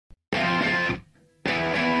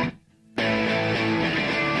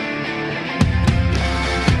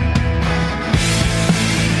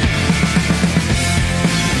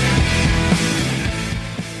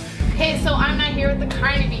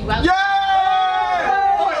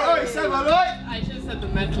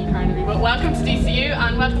mental Carnaby, but welcome to DCU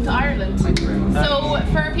and welcome to Ireland. Thank you very much. So,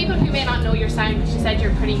 for people who may not know your sound, because you said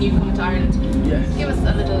you're pretty new coming to Ireland, give us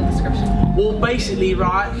a little description. Well, basically,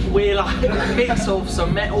 right, we're like a mix of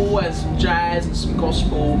some metal and some jazz and some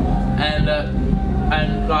gospel and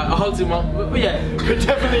like a whole team. Yeah, We're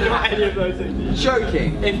definitely not any of those things.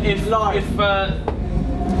 Joking. if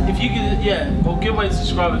you could, well, good way to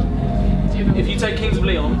describe it. If you take Kings of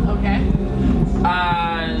Leon, Okay.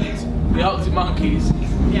 and the Arctic Monkeys,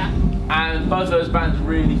 and both of those bands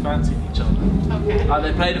really fancied each other. Okay. Like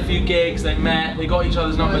they played a few gigs, they met, they got each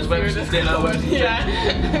other's numbers, went for some dinner, went for some drinks.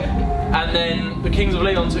 And then the Kings of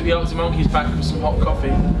Leon took the Arctic Monkeys back with some hot coffee.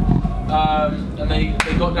 And they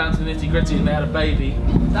got down to the nitty gritty and they had a baby.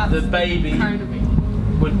 The baby Carnaby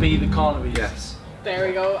would be the Carnabys. Yes. There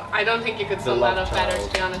we go. I don't think you could sum that up better,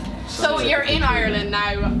 to be honest. So So you're in Ireland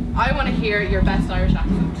now. I want to hear your best Irish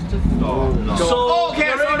accent. Just So,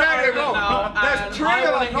 Okay, so there you go. There's three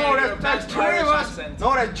of us.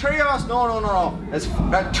 No, there's three of us. No, there's three of us. No. There's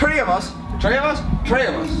three of us. Three of us. Three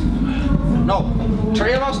of us. No.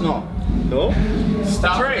 Three of us. No. No?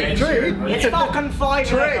 Stop. Three. It's fucking five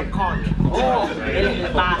Three. like a cunt. Oh,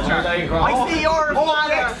 little bastard. I see your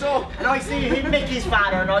father, and I see him Mickey's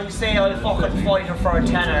father, and I say I'll fucking fight her for a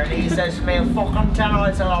tenner, and he says to me, a fucking tenner,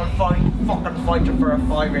 I say I'll fucking fight her for a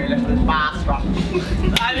fiver, you little bastard.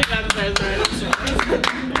 I think that sounds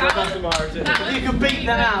right. You can beat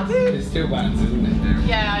them out. There's two bands, isn't it?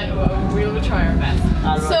 Yeah, we'll try our best.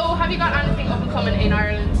 So, have you got anything up and coming in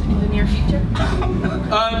Ireland in the near future?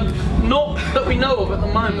 Not that we know of at the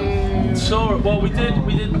moment. So, well, we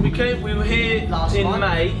were here Last in month.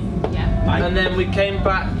 May, Yeah. and then we came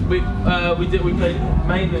back. We played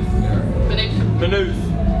Maynooth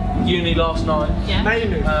Uni last night.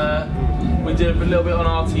 Yeah. We did a little bit on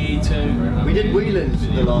RTE too. We did Whelan's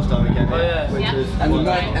the last time we came Oh, here. yeah. Which Yeah. was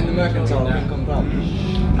And the Mercantile Lincoln Club.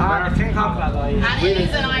 And it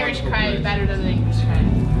is an Irish crowd better than an English crowd.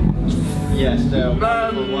 yes,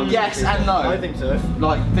 Yes and no. I think so.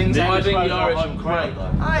 Like things. I think the Irish are great.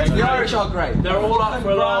 The Irish are great. They're all up for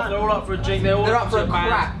a laugh. They're all up for a drink. They're They're up for a band.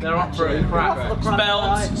 crack. They're up for a crack.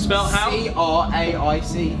 Spelled how?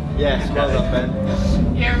 CRAIC. Yes, well done,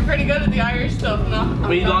 Ben. You're pretty good at the Irish stuff, no?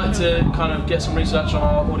 We like to kind of get some research on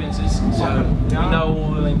our audiences, so we know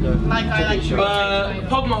all the lingo. Like I like to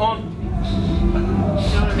Pogmahon. you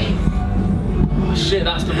know what I mean? Oh shit,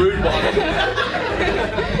 that's the rude one.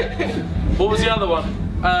 What was the other one?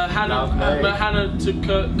 Hannah to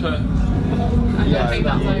Kirk. I don't think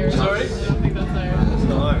that's Irish. Sorry? I don't think that's Irish.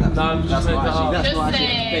 No, I'm just making that up. That's Just not actually a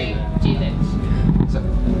say thing.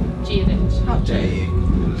 Judith. How dare you?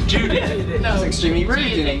 Judith. No. That's extremely rude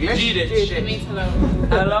in English. Judith. It means hello.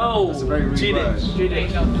 Hello. That's a very rude Judith. word. There you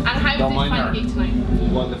go. And how did you find the gig tonight?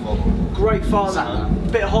 Wonderful. Great fun,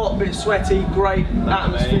 bit hot, bit sweaty, great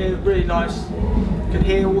atmosphere, really nice. Could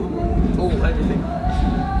hear all everything.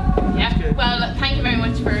 Yeah. Well, thank you very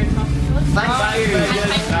much for talking to us. Thank you. And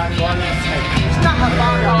thank you for being on this. It's not my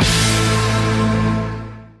fault.